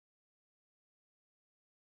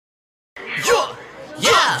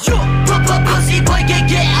Pussy boy can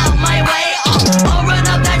get out my way. I'll run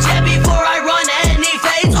up that jet before I run any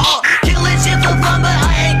phase. Killing shit for fun, but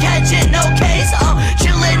I ain't catching no case.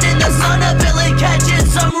 Chilling in the sun, a villain catching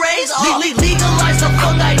some rays. Legalize the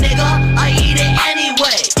fungi, nigga. I eat it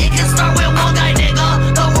anyway. It can start with one guy,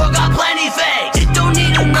 nigga. The world got plenty fakes. It don't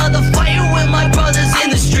need another fight with my brothers in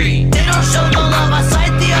the street. They don't show no love, I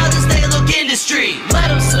sight the others, they look industry. Let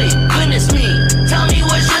them sleep, goodness me. Tell me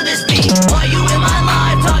what should this be? Why you in my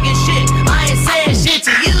life talking shit? I ain't saying shit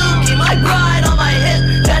to you. Keep my pride on my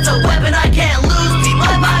hip. That's a weapon I can't lose. Keep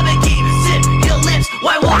my vibe and keep zip your lips.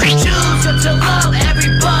 Why won't you choose to love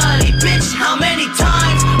everybody? Bitch, how many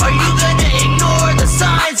times are you gonna ignore the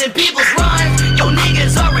signs in people's rhymes? Yo,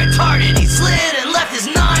 niggas are retarded. He slid and left his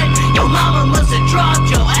nine. Yo, mama must have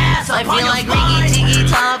dropped your ass. I feel like Ricky Tiki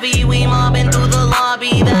Tavi. We mobbing through the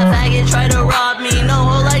lobby. That faggot tried to rob me. No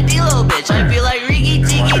whole idea, little bitch. I feel like Ricky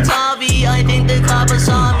Tiki Tavi. I think the coppers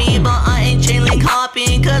saw me, but I ain't chain link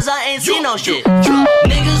hopping, cause I ain't seen no shit.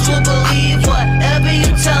 Niggas will believe whatever you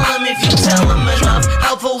tell them if you tell them enough.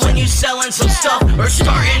 Helpful when you selling some stuff or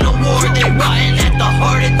starting a war. They rotting at the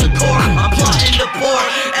heart, at the core. I'm plotting to pour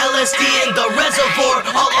LSD in the reservoir,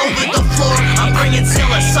 all over the floor. I'm bringing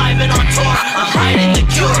psilocybin on tour. I'm hiding the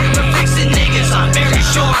cure for fixing niggas, I'm very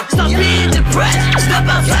sure. Stop being depressed, step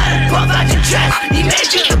outside and puff out your chest. He made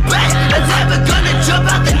you the best that's ever gonna jump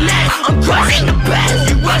out the net. I'm crushing the best.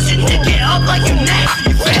 You rushing to get up like you next.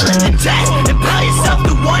 You failing the test. Impel yourself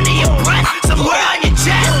to one of your breath. Somewhere on your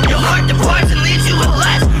chest. Your heart departs and leaves you with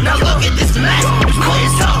less. Now look at this mess. Just pull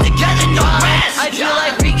yourself together, no rest. I feel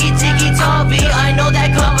like Ricky Tiki Tavi. I know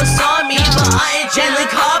that cover saw me, but I ain't gently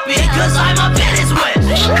copying, cause I'm up in his whip.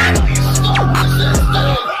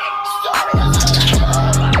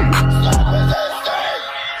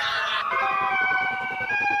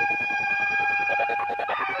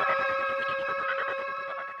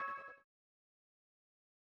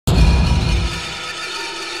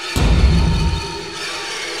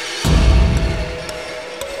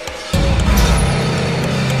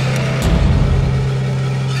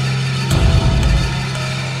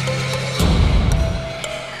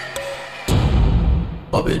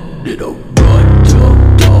 I've been in a run,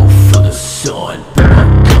 ducked off for the sun. Put my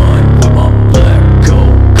gun where my black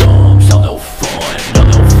gold gums. I'm no fun,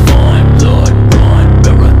 blood run,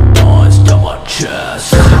 marathons down my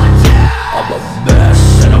chest. I'm a mess,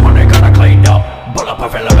 and I'm only gonna clean up. Pull up a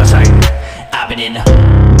feel like I say I've been in the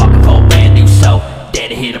market for a brand new soul.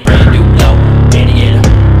 Daddy hit a brand new low. Daddy in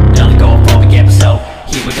another go for the episode.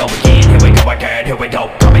 Here we go again, here we go again, here we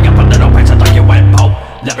go. Coming up a little pace, I thought you went pope.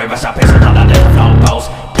 Let me rest up here, so I live long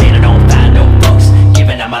post. Painted on find no books.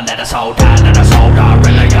 Giving them a letter so tight, I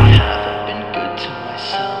really got. I haven't been good to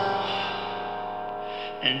myself,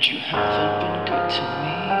 and you haven't been good to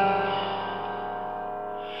me.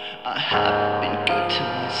 I haven't been good to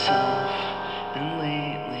myself, and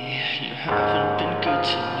lately you haven't been good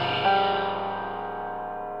to me.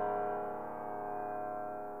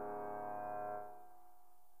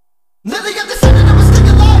 Lily got the sound and I'm still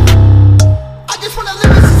alive. I just wanna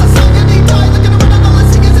live it since I saw you deep dive. Looking around and all I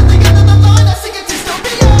sing is at the end of the line. I sing it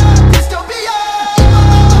dystopia, dystopia. Evil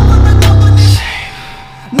all over and nobody.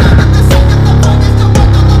 Now that the sound of the fun is to walk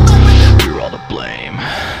on the line. We're all to blame.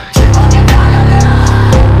 On your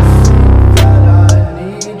diamonds. That I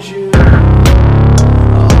need you.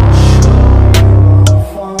 I'll show you I'm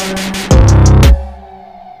fine.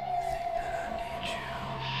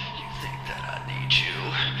 You think that I need you.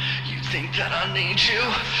 You think that I need you.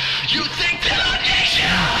 You think that I need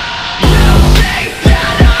you. You think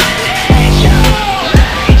that I need you.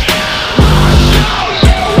 I'll show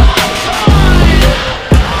you I'm fine.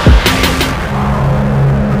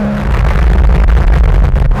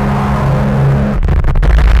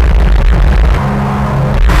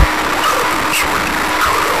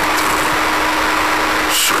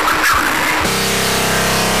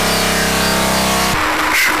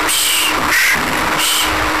 Chips, machines,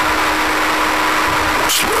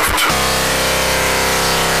 what's left?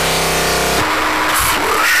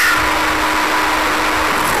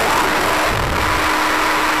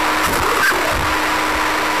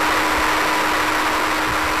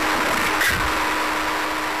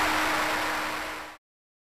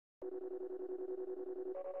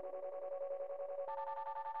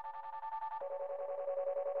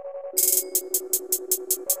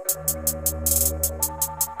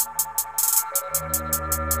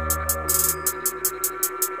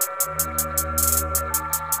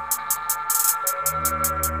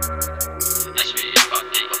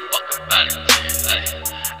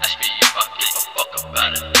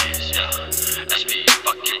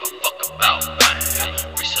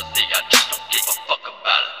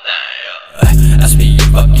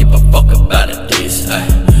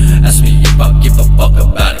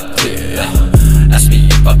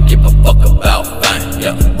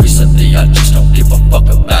 Recently I just don't give a fuck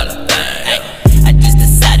about a thing. I just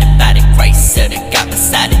decided by the grace of the God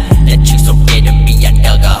beside it that you so dead to me. I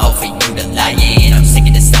dug a hole for you to lie in. I'm sick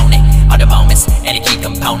of the stoning, all the moments and the key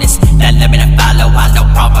components that let me to follow. I know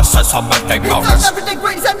promises on birthday moments. 30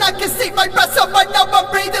 degrees and I can see my breath, so I know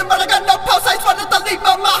I'm breathing, but I got no pulse. I just wanted to leave,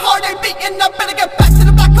 but my heart ain't beating. I better get back to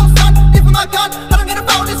the black hole sun, leaving my gun. I don't need a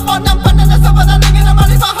phone, it's fun. I'm finding myself and I'm thinking I'm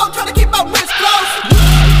running my home, trying to keep my wrist close.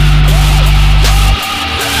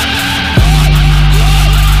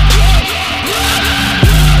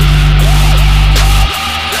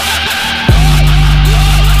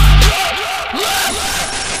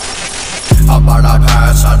 I'm on a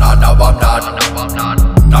pass and I know I'm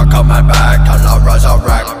not coming back till I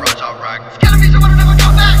resurrect. Scared of me, so I don't ever go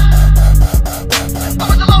back. I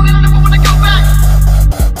was alone and I never wanna go back.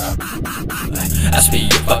 Ask me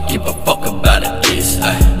if I give a fuck about it, yes.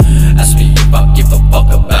 Ask me if I give a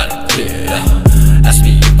fuck about it, yeah. Ask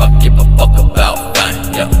me if I give a fuck about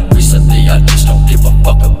fame, yeah. Recently I just don't give a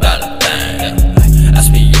fuck about a thing.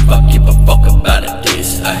 Ask me if I give a fuck about it,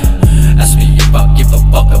 yes. Ask me if I give a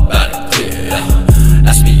fuck about it, yeah.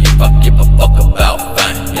 Ask me if I give a fuck about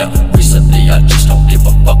fame, yeah. Recently I just don't give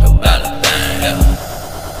a fuck about a thing, yeah.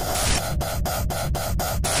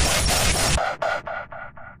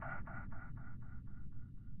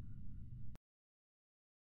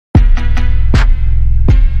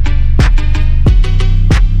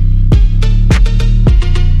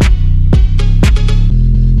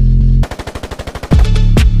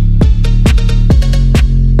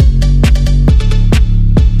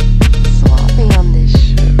 Sloppy on this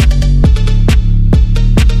shit.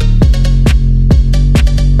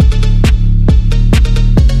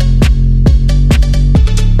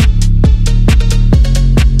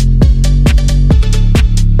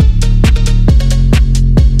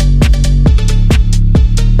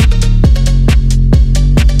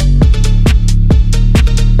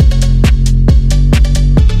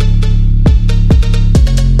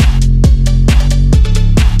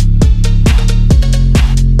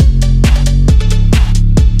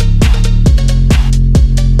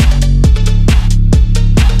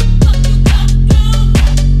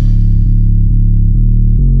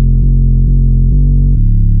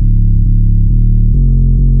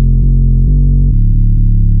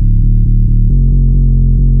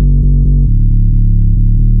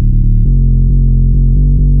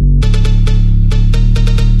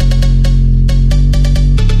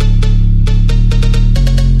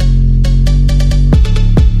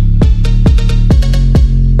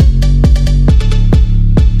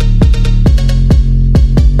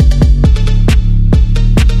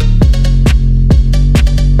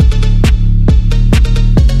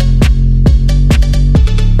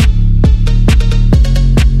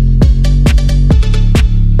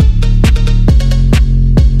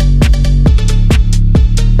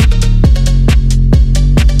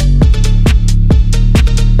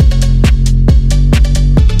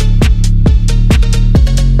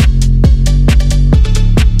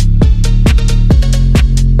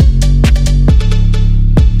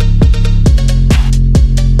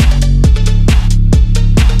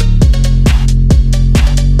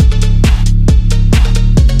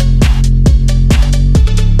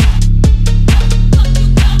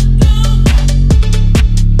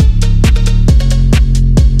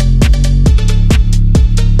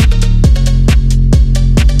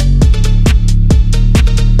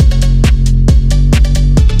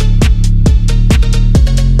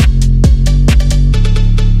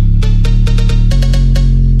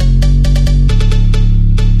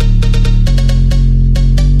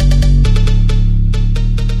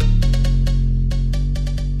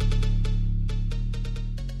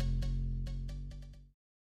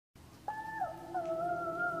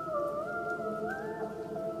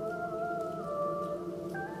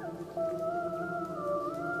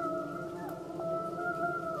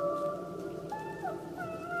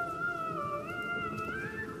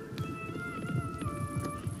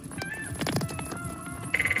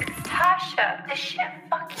 Tasha, this shit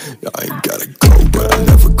fucking I ain't gotta go, but I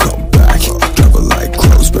never come back. Travel like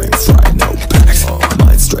crows, brain fried, no backs.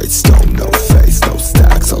 Mind straight, stone, no face, no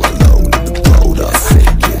stacks. All alone in the boat, I'll sink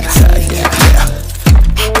intact. Yeah.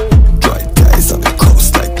 Dry days on the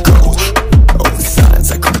coast, let go. Over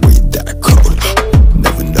signs, I can read that code.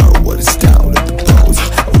 Never know what is down at the bones.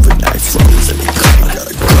 Overnight flows and it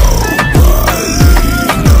gotta go. Bali,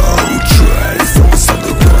 no trace. Always on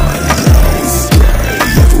the right lane. Stay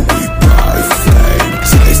every by flame.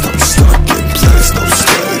 Taste, I'm stuck in place, no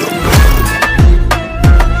state of mind.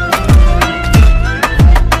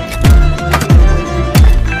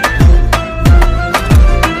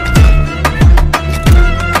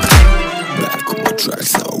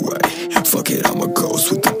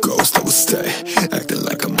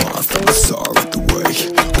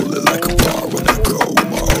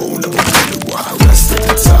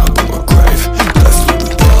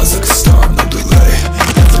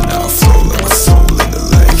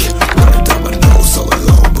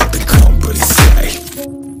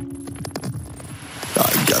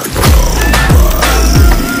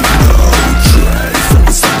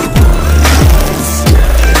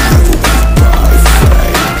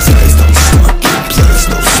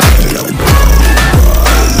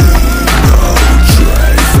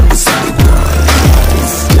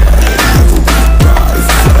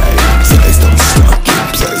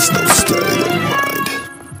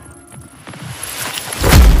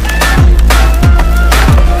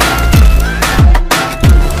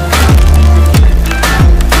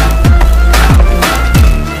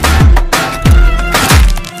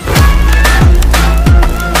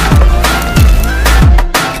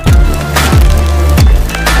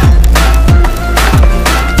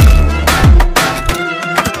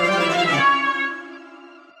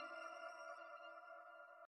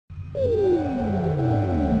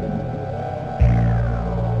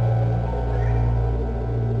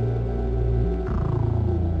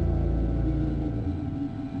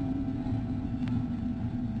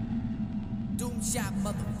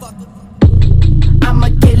 I'm a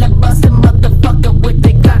killer, bust a motherfucker with a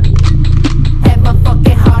Glock. Have a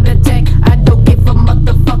fucking heart attack. I don't give a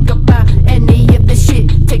motherfucker about any of the shit.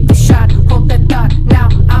 Take the shot, hold the thought. Now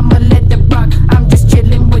I'ma let it rock. I'm just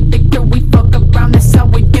chilling with the crew. We fuck around, that's how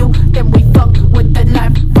we do. Then we fuck with the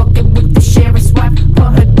life, fucking with the sheriff's wife.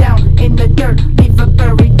 Put her down in the dirt, leave her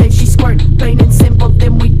buried, then she squirt. Plain and simple,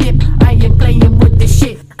 then we dip. I ain't playing with the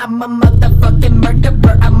shit. I'm a motherfucking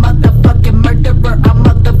murderer. I'm motherfucking murderer. I'm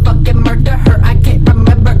motherfucking murder her. I can't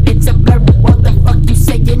remember, it's a blur. What the fuck you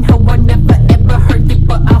saying, ho? I never ever heard you,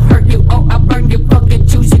 but I'll hurt you. Oh, I'll burn you, fucking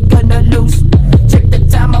choose, you're gonna lose. Check the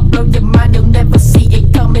time, I'll blow your mind, you'll never see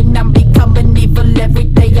it coming. I'm becoming evil every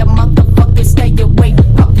day. I motherfucking stay away.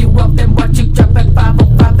 Pop you up and watch you drop at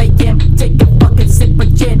 5:05 a.m. Take a fucking sip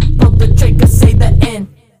of gin, pull the trigger, say the end.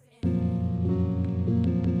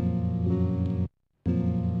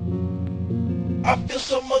 I feel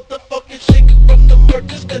so motherfucking sick from the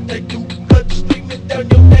murders that they do. Blood streaming down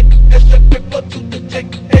your neck as I grip up to the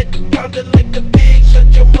tech. Head pounding like the pigs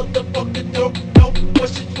at your motherfucking door. No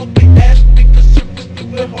questions will be asked because it was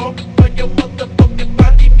doing harm. Find your motherfucking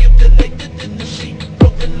body mutilated in the sea,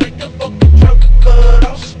 rolling like a fucking truck. Blood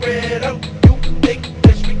all spread out. You think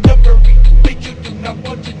there's recovery, but you do not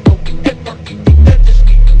want to know. Ever you think that is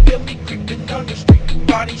me? Feel me creeping on the street.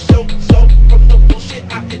 Body so from the bullshit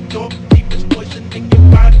I endure. Demons poisoning your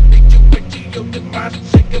mind, lead you into your demise.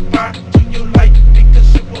 Say goodbye to your life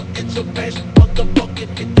because it will end so fast.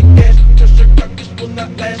 Motherfucking hit the gas, just your darkness will not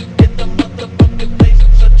last. In the motherfucking place,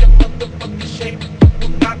 such a motherfucking shame. You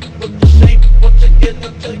will not look the same. Once again,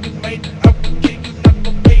 I'll tell you, mate, I will kill you not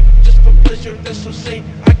for pain, just for pleasure. That's so sane.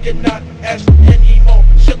 I cannot ask anymore.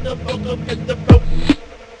 Shut the fuck up, hit the rope.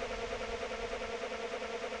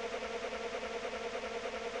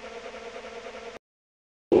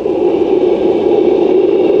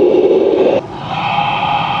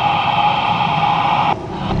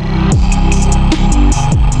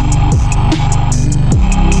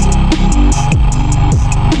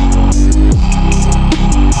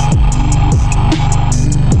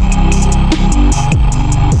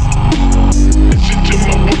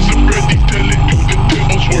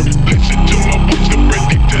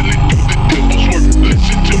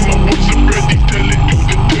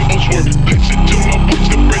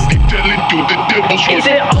 Is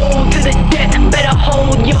it old to the death? Better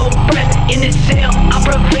hold your breath in this cell. I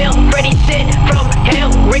prevail. Freddy said from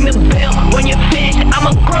hell. Ring the bell when you're finished. I'm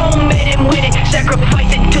a grown man and winning.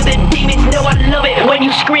 Sacrificing to the demons. Know I love it when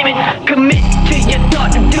you screaming. Commit to your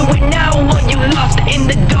thought. Do it now what you lost in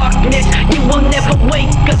the darkness. You will never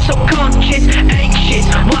wake up so conscious, anxious.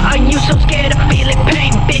 Why are you so scared of feeling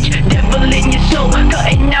pain, bitch? Devil in your soul. Cut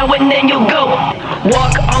it now and then you'll go.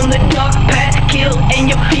 Walk on the dark path. Kill and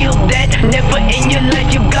you feel that. Never in your life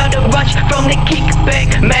you gotta rush from the kickback.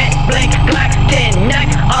 Mad blank black 10 knock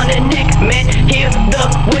on the neck, man. Hear the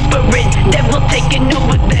whispering, devil taking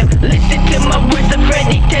over them. Listen to my words of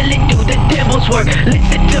Freddy telling do the devil's work.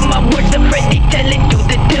 Listen to my words of Freddy telling do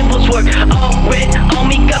the devil's work. All red on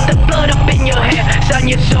me, got the blood up in your hair. Sign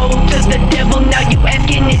your soul to the devil, now you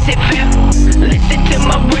asking is it fair? Listen to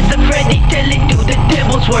my words of Freddy telling do the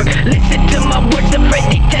devil's work. Listen to my words of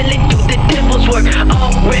Freddy telling do the devil's work.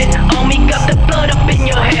 All red on me, got the blood up in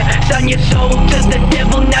your hair. Sign your soul to the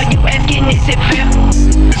devil, now you asking is it fair?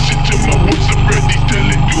 Listen to my words of Freddy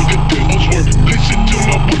telling you the devil's work. Listen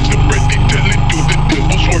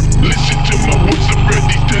to my words of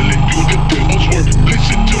Freddy telling you the devil's work. Listen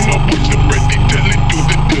to my words of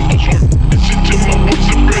Freddy telling you the devil's work.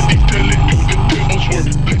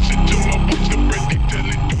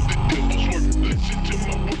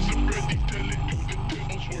 Listen to my words of Freddy telling you the devil's work. Listen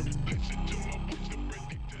to my words of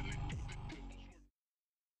Freddy telling you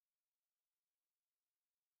the devil's work. Listen to my words of Freddy telling you the devil's work. Listen to my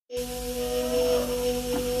words of Freddy telling you the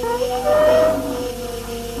devil's work.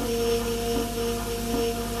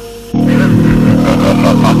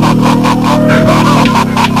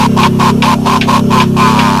 Listen to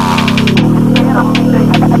my words of Freddy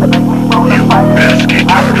telling you the Pesky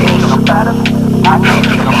turtles, out of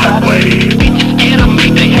my way. Bitches scared of me,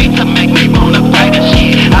 they hate to make me wanna fight a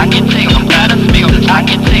shit. I can tell I'm by the smell, I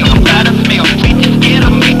can tell I'm by the smell. Bitches scared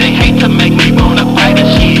of me, they hate to make me wanna fight a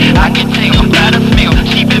shit. I can tell I'm by the smell,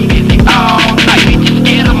 she been busy all night. Bitches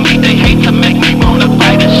scared of me, they hate to make me wanna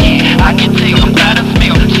fight a shit. I can tell I'm by the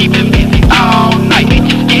smell, she been busy all night.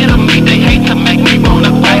 Bitches scared of me, they hate to make me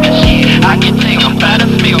wanna fight a shit. I can tell I'm by the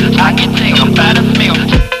smell, I can tell I'm by the smell.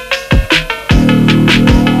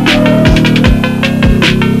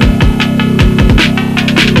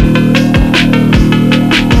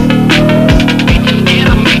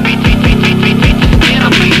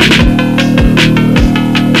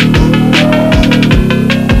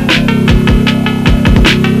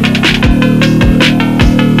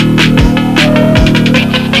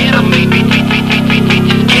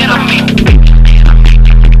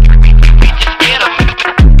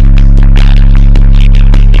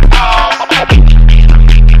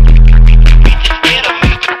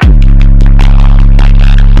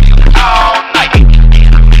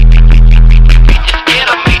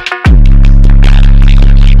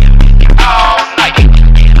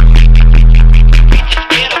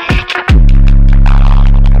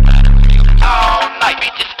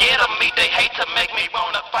 to me, they hate to make me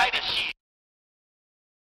wanna fight and shit.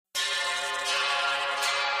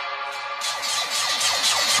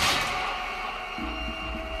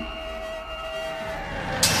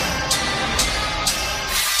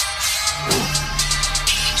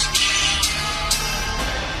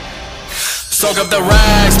 Soak up the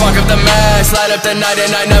rags, spark up the max, light up the night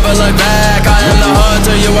and I never look back. I am the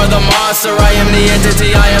hunter, you are the monster. I am the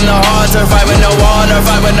entity, I am the haunter. Fight with no water,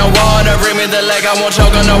 fight with no water. Bring me the leg, I won't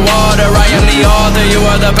choke on the water. I am the author, you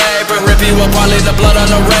are the paper. Rip you apart, leave the blood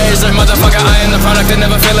on the razor. Motherfucker, I am the product, they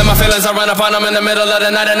never feeling my feelings. I run upon them in the middle of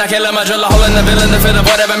the night and I kill them. I drill a hole in the villain, the fit of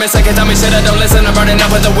whatever mistake. Tell me shit, I don't listen, I'm burning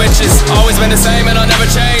up with the witches. Always been the same and I'll never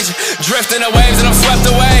change. Drifting the waves and I'm swept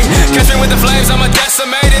away. Catch me with the flames, I'm a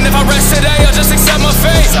decimate. And if I rest today, I'll just accept my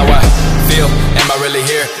fate. How I feel, am I really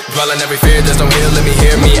here? Dwelling every fear, there's no heal, let me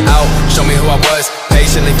hear me out. Show me who I was,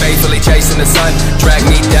 patiently, faithfully chasing the sun. Drag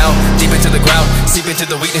me down, deep into the ground. Seep into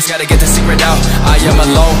the weakness, gotta get the secret out. I am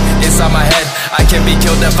alone, inside my head. I can be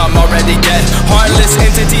killed if I'm already dead. Heartless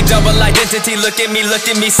entity, double identity. Look at me,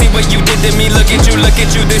 see what you did to me. Look at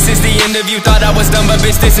you, this is the end of you. Thought I was done, but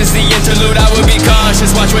bitch, this is the interlude. I will be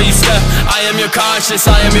conscious, watch where you step. I am your conscience,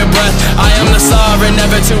 I am your breath. I am the sovereign,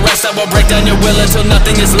 never to rest. I will break down your will until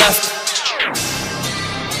nothing is left.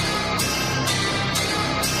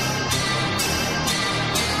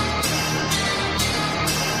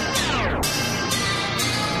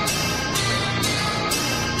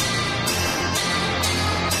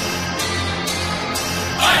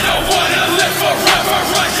 I don't wanna live forever,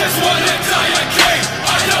 I just wanna die a king.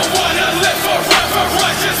 I don't wanna live forever,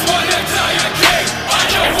 I just wanna die a king. I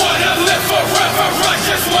don't wanna live forever, I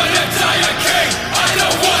just wanna die a king. I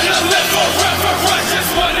don't wanna live forever, I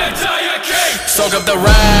just wanna die a king. Soak up the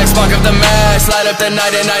rags, spark up the max, light up the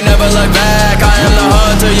night and I never look back. I am the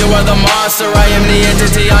hunter, you are the monster. I am the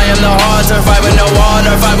entity, I am the haunter. Fight with no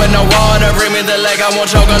water, fight with no water. Bring me the leg, I won't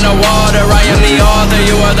choke on the water. I am the author,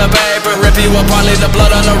 you are the paper. Rip you apart, leave the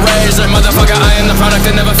blood on the razor. Motherfucker, I am the product,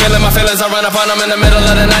 they never feeling my feelings. I run upon them in the middle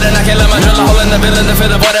of the night and I kill them. I drill a hole in the villain, the fit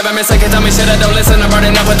of whatever mistake. Tell me shit, I don't listen, I'm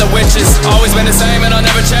burning up with the witches. Always been the same and I'll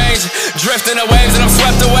never change. Drifting the waves and I'm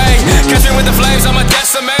swept away. Catch me with the flames, I'm a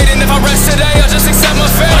decimate. And if I rest today, I'll just accept my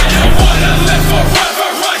fate. I don't wanna live forever,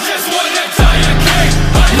 I just wanna die a king.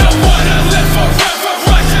 I don't wanna live forever,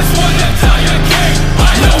 I just wanna die a king.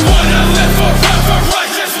 I don't wanna live forever, I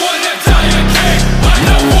just wanna die a king. I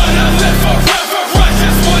don't wanna live forever, I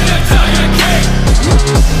just wanna die a king.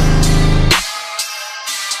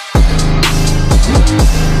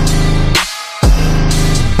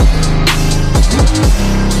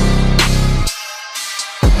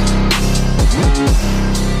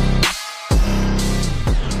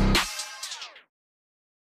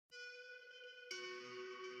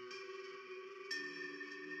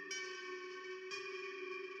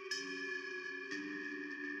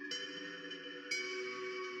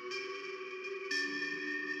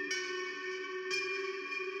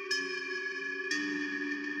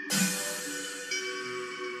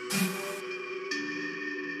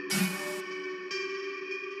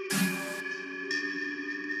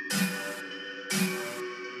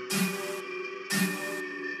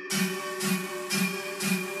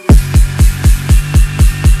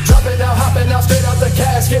 Straight out the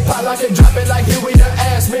casket, pop like and drop it like Huey to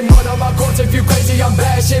ask me. Mud on my corpse, if you crazy, I'm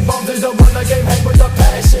bashing. Bombs is the run the game, hang with the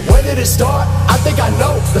passion. When did it start? I think I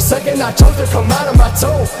know. The second I chose to come out of my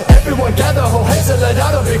toe. Everyone gather, hold hands and let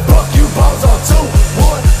out a big fuck you. Bombs on 2,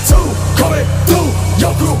 1, 2, coming through.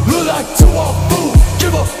 Your crew look like 2 on food.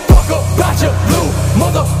 Give a fuck about your blue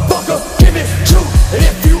motherfucker, give it true. And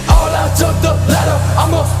if you all out to the ladder,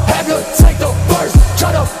 I'ma have you take the first.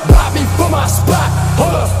 Try to buy me for my spot.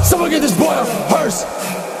 Hold up, someone get this boy a hearse.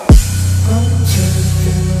 I'm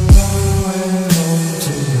taking a long way home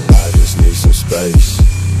to you. I just need some space.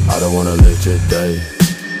 I don't wanna live today.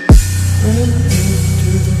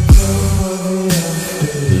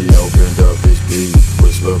 He opened up his beat,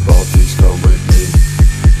 whisper Baltics, come with me.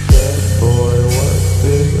 That boy, what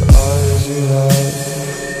big eyes you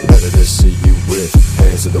have. Better to see you with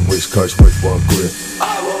hands of the wish curse with one grip.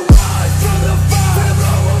 I will rise from the fire,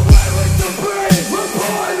 blow away with the breeze. We're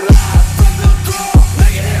pouring life from the core,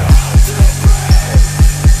 making it hard to breathe.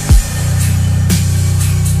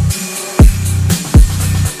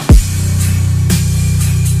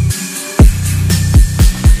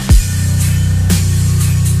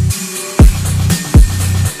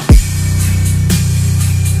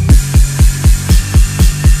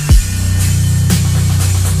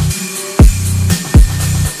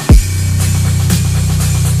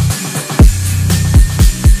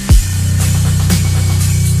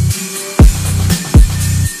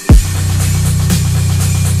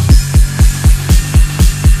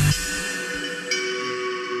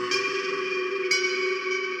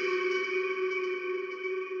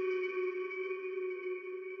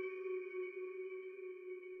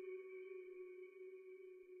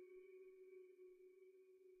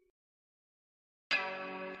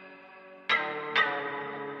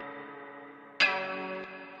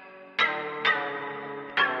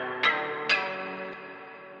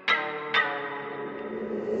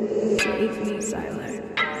 Please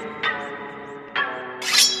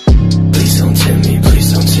don't tempt me,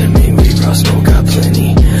 we raw smoke got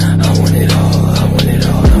plenty. I want it all, I'm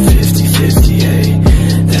 50-50, ayy.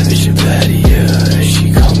 That bitch a baddie, yeah,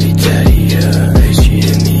 she call me daddy, yeah. Hey, she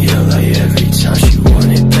hit me up like every time she want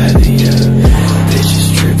it badly, yeah. Bitch is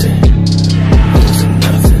trippin', losing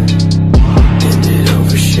nothing. Bend it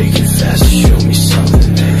over, shake it fast, show me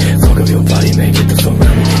something, ayy. Fuck up your body, man, get the fuck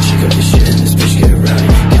around me. Check up this shit and this bitch get rowdy.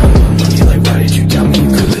 Count my money like why did you doubt me? You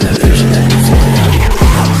could with that bitch and that you falling out.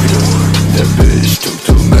 That bitch took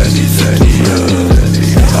too many Zanny,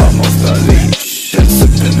 I'm off the leash and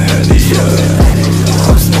sippin' Henny,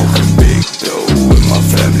 I'm smoking big though with my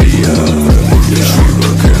family, yeah, she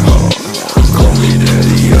working hard. Call me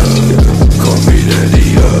daddy, call me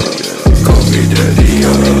daddy, call me daddy,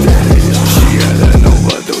 she had an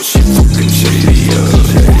overdose, she fucking shady,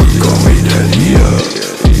 call me daddy,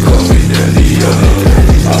 call me daddy,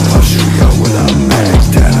 I'ma shoot ya when I'm back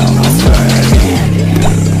down, I'm fanny,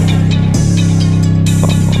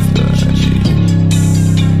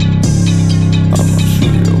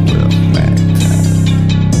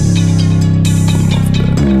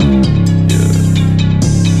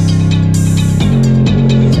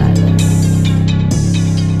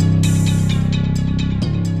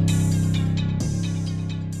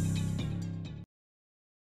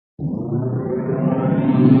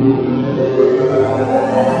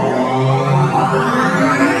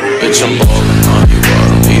 Bitch, I'm ballin' on you, I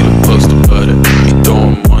don't need a poster butter. You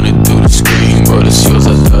throwin' money through the screen, but it's yours,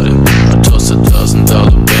 I got it. I toss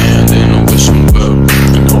 $1,000 band and I wish him well,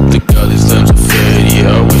 and hope to God these limbs are fed,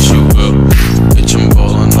 yeah, I wish you well. Bitch, I'm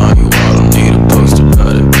ballin' on you, I don't need a poster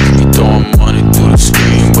butter. You throwin' money through the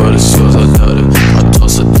screen, but it's yours, I got it. I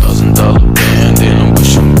toss $1,000 band and I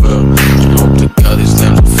wish him well, and hope to God these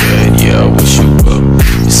limbs are fed, yeah, I wish you well.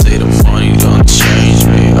 You say the money done changed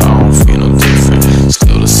me, I don't feel no different.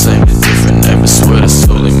 Still the same, it's different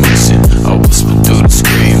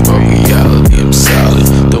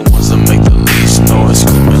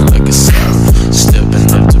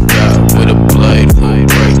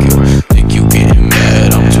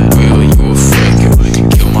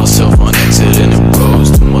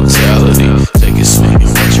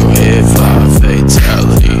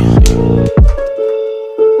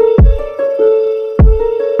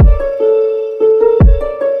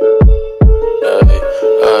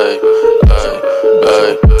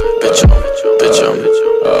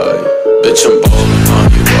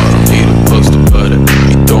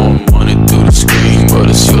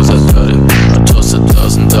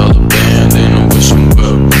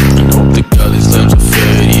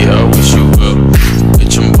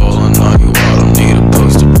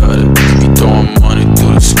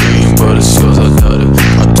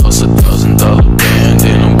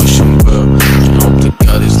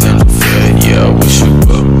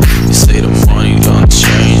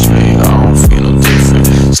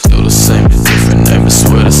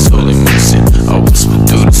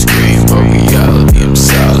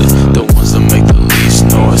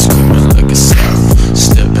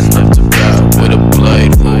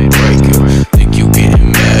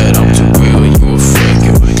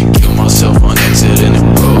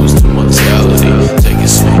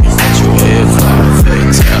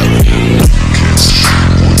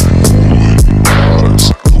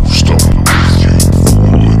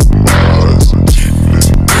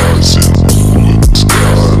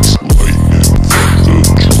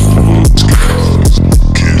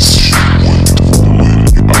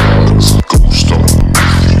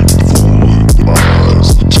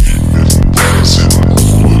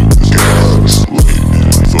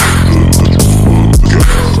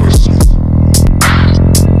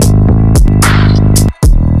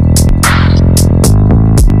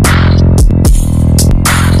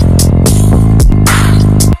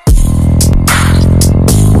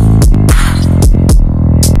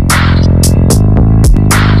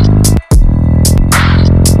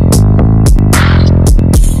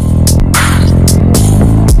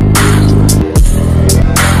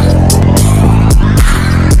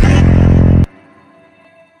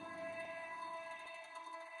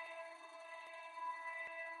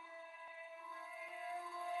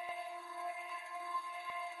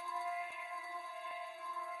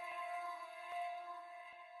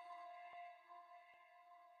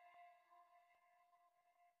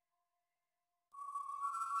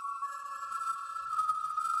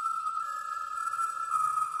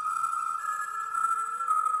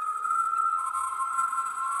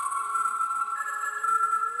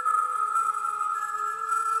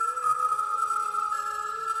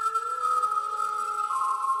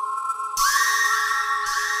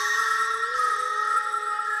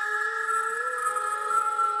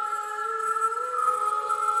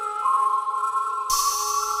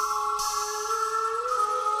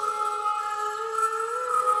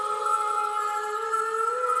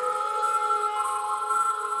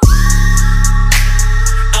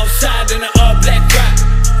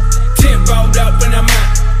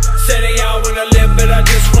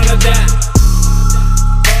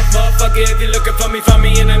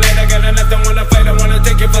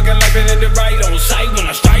sight when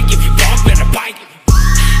I strike. If you walk, better bite.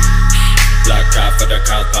 Black eye for the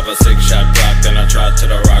cops, pop a 6-shot drop. Then I try to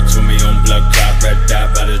the rocks with me on blood clot. Red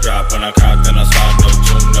dot, by the drop when I cock. Then I slide, no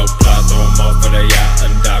tune, no plot. Throw 'em off for the yacht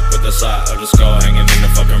and dock with the side of the skull hanging in the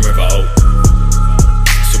fucking river. Oh,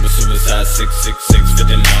 suicide 666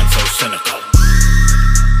 59, so cynical.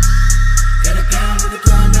 Got a pound to the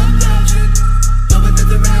ground, I'm lounging. Bumping to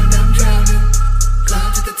the round, I'm drowning.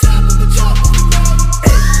 Climb to the top of the top of the ground.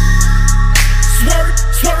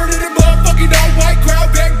 Swerving in the motherfucking all white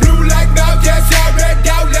crowd. Back blue like now, yes, I red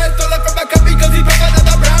down. Let's all up from my cup because he pop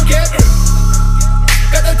another brown cat.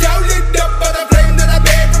 Got the town lit up by the flame that I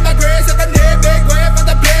made from my grave. 7-day big grave for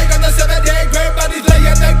the plague on the 7-day grave. Bodies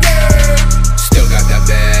laying the grave. Still got that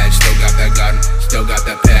badge, still got that gun, still got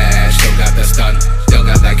the patch, still got the stun, still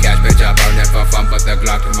got that cash, bitch, I burn it for fun, put the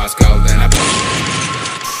Glock in my skull, then I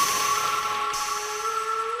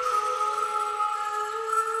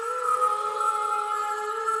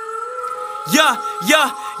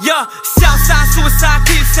Yeah, Southside suicide,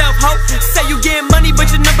 kill yourself, ho. Say you getting money, but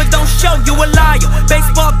your numbers don't show, you a liar.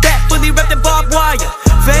 Baseball bat, fully wrapped in barbed wire.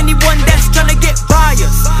 For anyone that's tryna get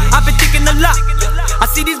buyers, I've been thinking a lot. I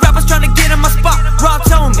see these rappers tryna get in my spot. Rob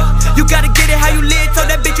told me, you gotta get it how you live. Told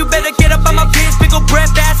that bitch you better get up on my biz. Big ol' breath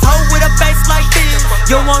ass hoe with a face like this.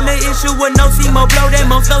 You want the issue with no more blow that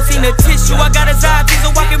most don't see the tissue. I got his eye so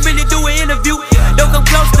I can really do an interview. Don't come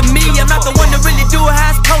close to me, I'm not the one to really do it how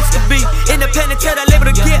it's supposed to be. Independent till that label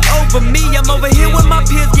to get over me. I'm over here with my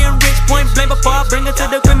peers getting rich. Point blank before I bring her to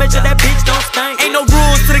the crib, make sure that bitch don't stink. Ain't no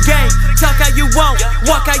rules to the game, talk how you want,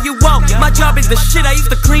 walk how you want. My job is the shit, I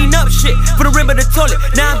used to clean up shit for the rim of the toilet.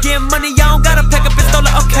 Now I'm getting money, I don't gotta pack a pistol.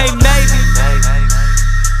 Okay, maybe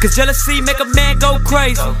cause jealousy make a man go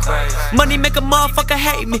crazy. Money make a motherfucker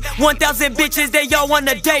hate me. 1,000 bitches, they all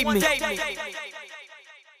wanna date me.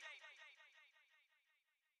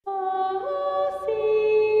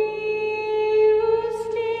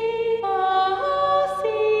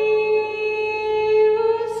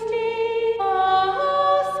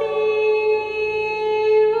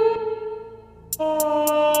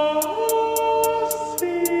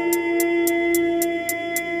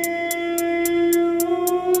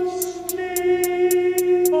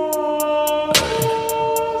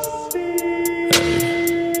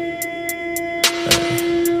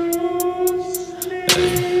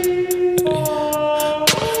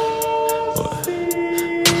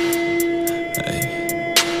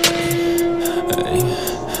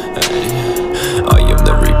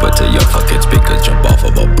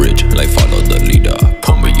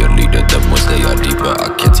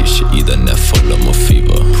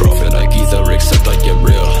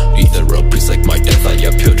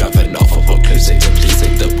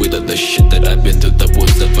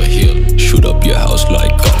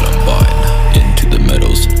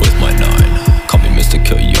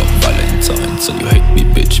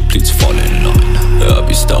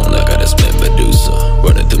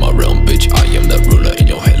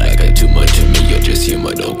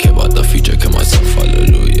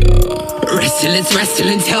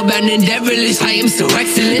 Hellbound and devilish, I am so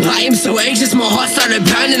excellent. I am so anxious, my heart started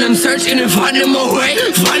pounding. I'm searching and finding my way.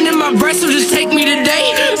 Finding my breath, so just take me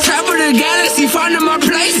today. Travel the galaxy, finding my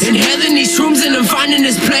place. Inhaling these shrooms and I'm finding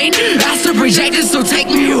this plane. Astral projected, so take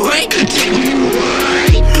me away. Take me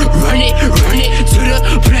away. Run it to the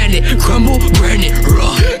planet. Crumble, granite,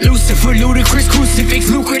 raw. Lucifer, ludicrous, crucifix,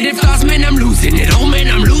 lucrative thoughts, man, I'm losing it. Oh man,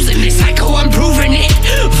 I'm losing it. Psycho, I'm proving it.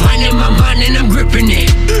 Finding my mind and I'm gripping it.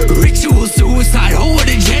 Ritual suicide, oh what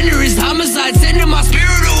a generous homicide, sending my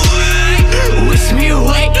spirit away. Wish me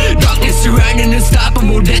away. Darkness surrounding,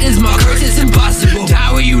 unstoppable. Death is my curse, it's impossible.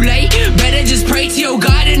 Die where you lay. Better just pray to your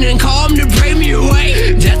God and then call him to pray me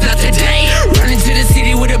away. Death not today. Running to the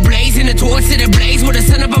city with a blaze and a torch to the blaze with a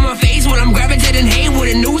sun up on my face while I'm gravitating hay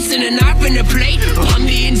with a noose and a knife in the plate. I'm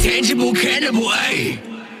the intangible cannibal, ayy.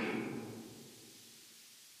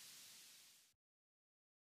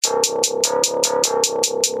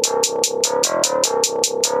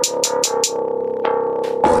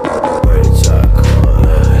 Words are cold,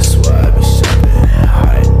 that's why I be shopping.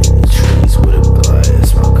 Hiding in the trees with a blood,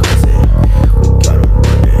 that's my cousin. We got him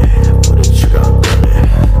running, put a trigger on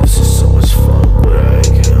gunning. This is so much fun, but I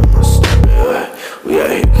ain't getting my stomach. We out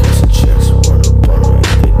here kissing checks, run up on them,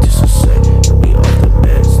 they disassay. And we off the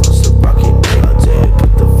meds, lost the rocket, they all dead.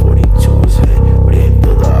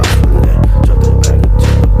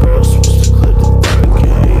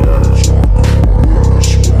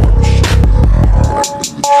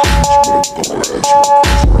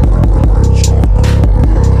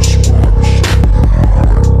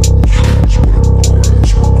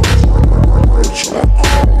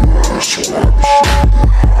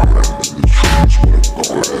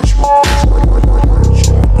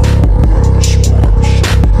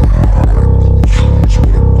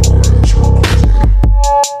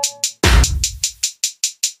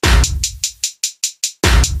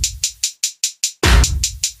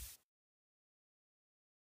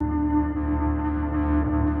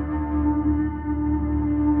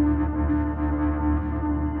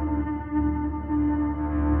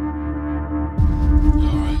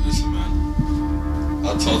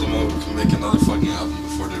 to make another fucking album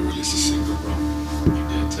before they release a single, bro. You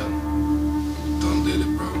did tell me. Done did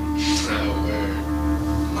it, bro. Oh, word.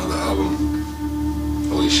 Another album.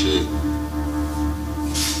 Holy shit.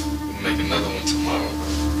 We'll make another one tomorrow, bro.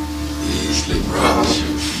 Easily, bro.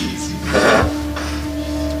 Easy.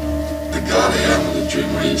 The god I am and the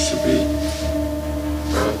dreamer I used to be.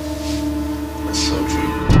 Bro. That's so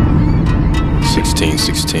true. 16,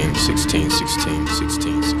 16, 16, 16,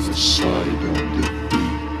 16, 16. Slide on the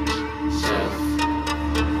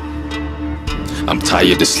I'm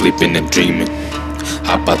tired of sleeping and dreaming.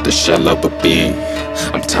 Hop out the shell of a being.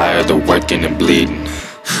 I'm tired of working and bleeding.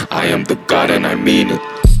 I am the God and I mean it.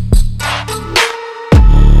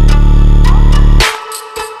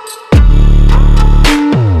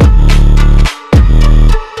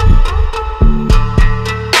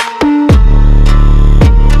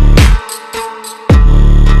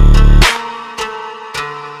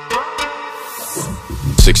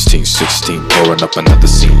 Pouring up another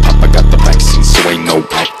scene. Papa got the vaccine, so ain't no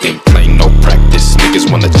acting. Plain no practice. Niggas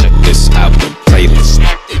wanna check this album playlist.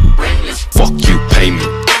 Fuck you, pay me.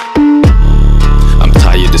 I'm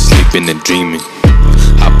tired of sleeping and dreaming.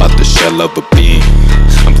 Hop out the shell of a being.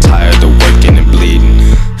 I'm tired of working and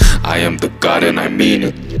bleeding. I am the God and I mean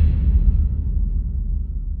it.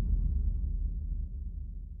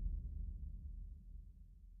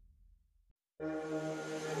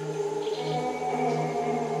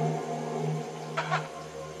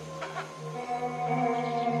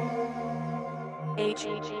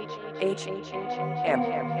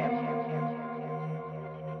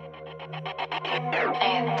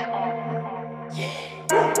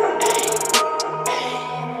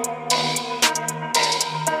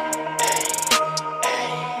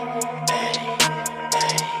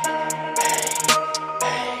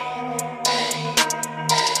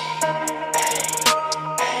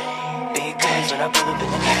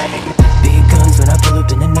 Big guns when I pull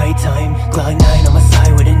up in the nighttime. Glock 9 on my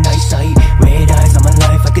side with a nice sight. Red eyes on my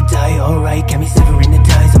life, I could die alright. Got me severing the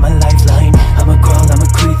ties on my lifeline. I'ma crawl, I'ma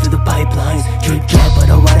creep through the pipelines. Drip drop, but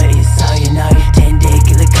the water is cyanide. 10-day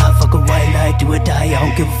killer cop, fuck a white lie. Do or die, I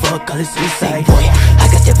don't give a fuck, call it suicide. Boy, I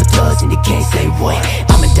got devil thugs and they can't say what.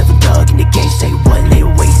 I'm a devil dog and they can't say what. Lay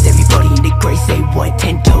waste everybody in the grave, say what.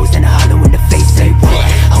 10 toes and a hollow in the face, say what.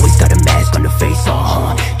 Always got a mask on the face,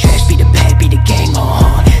 trash be the bag, be the gang,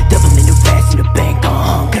 double in the rats in the bank,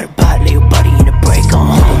 cut a pot, lay a body in the break,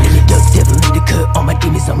 double in the duck, devil in the cut. All my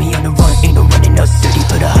demons on me on the run, ain't no running up. City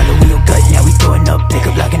put a hollow in your gut, now we throwing up. Pick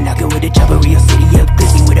a block and knocking with a chopper, Rio City up.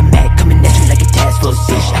 Glistening with a Mac, coming at you like a task force,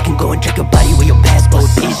 bitch. I can go and track your body with your passport,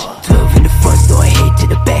 bitch. 12 in the front, so I head to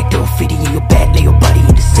the back door. 50 in your back, lay your body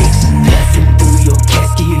in the 6. Passing through your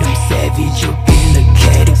casket, I'm savage, you're in the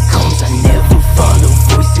catacombs. I never follow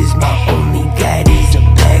voices, my only guide is a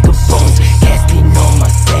bag of bones. Casting all my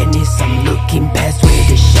sadness, I'm looking past where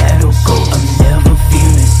the shadow goes. I'm never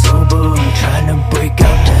feeling sober, I'm trying to break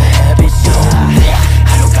out the habit,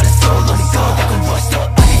 I don't got a soul on the go that can wash up.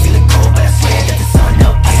 I ain't feeling cold, but I swear that the sun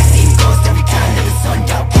up. I can see ghosts every time that the sun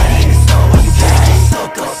out. Body in the snow, are you back?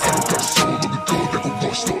 Look up. I don't got a soul on the go that can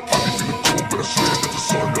wash up. I ain't feeling cold, but I swear that the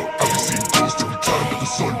sun up. I can see ghosts every time that the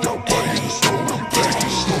sun out. Body in the snow, are you back?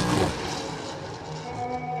 Look up.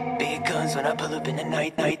 Big guns when I pull up in the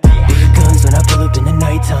night. Big guns when I pull up in the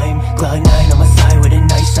nighttime. Glock 9 on my side with a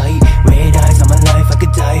nice sight. Red eyes on my life, I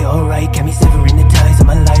could die alright. Got me severing the ties on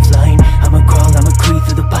my lifeline. I'ma crawl, I'ma creep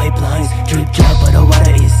through the pipelines. Drip drop, but the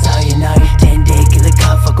water is cyanide. 10-day killer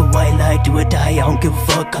cop, fuck a white lie. Do or die, I don't give a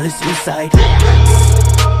fuck, call it suicide.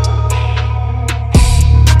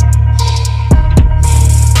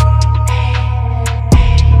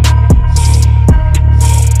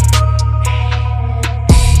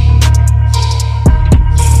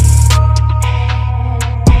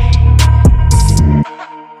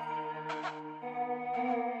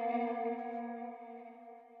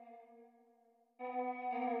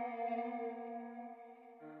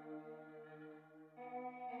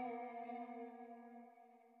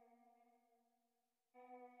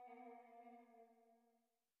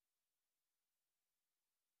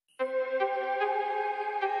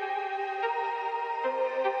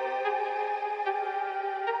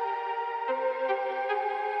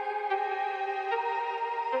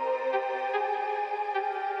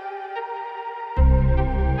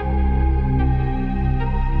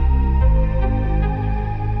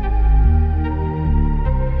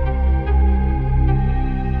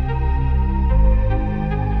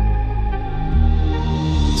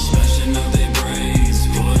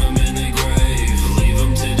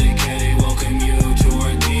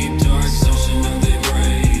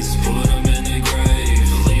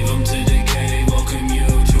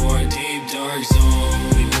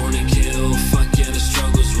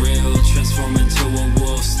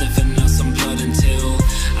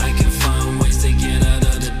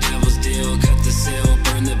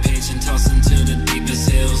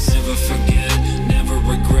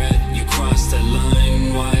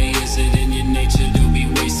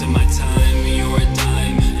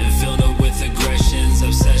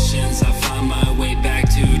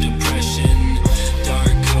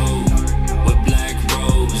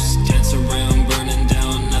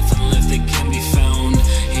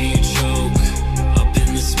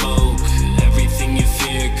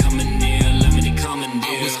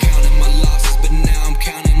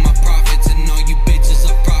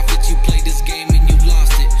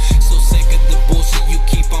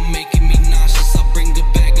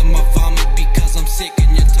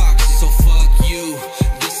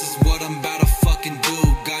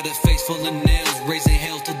 full of nails, raising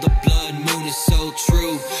hell to the blood moon is so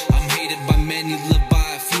true. I'm hated by many, lived by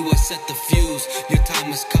a few, I set the fuse. Your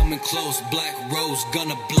time is coming close, black rose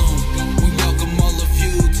gonna bloom. We welcome all of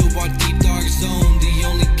you to our deep dark zone, the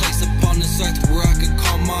only place upon this earth where I could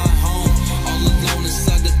call my home. All alone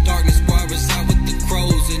inside the darkness where I reside with the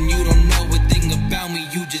crows, and you don't know a thing about me,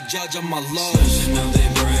 you just judge on my lows.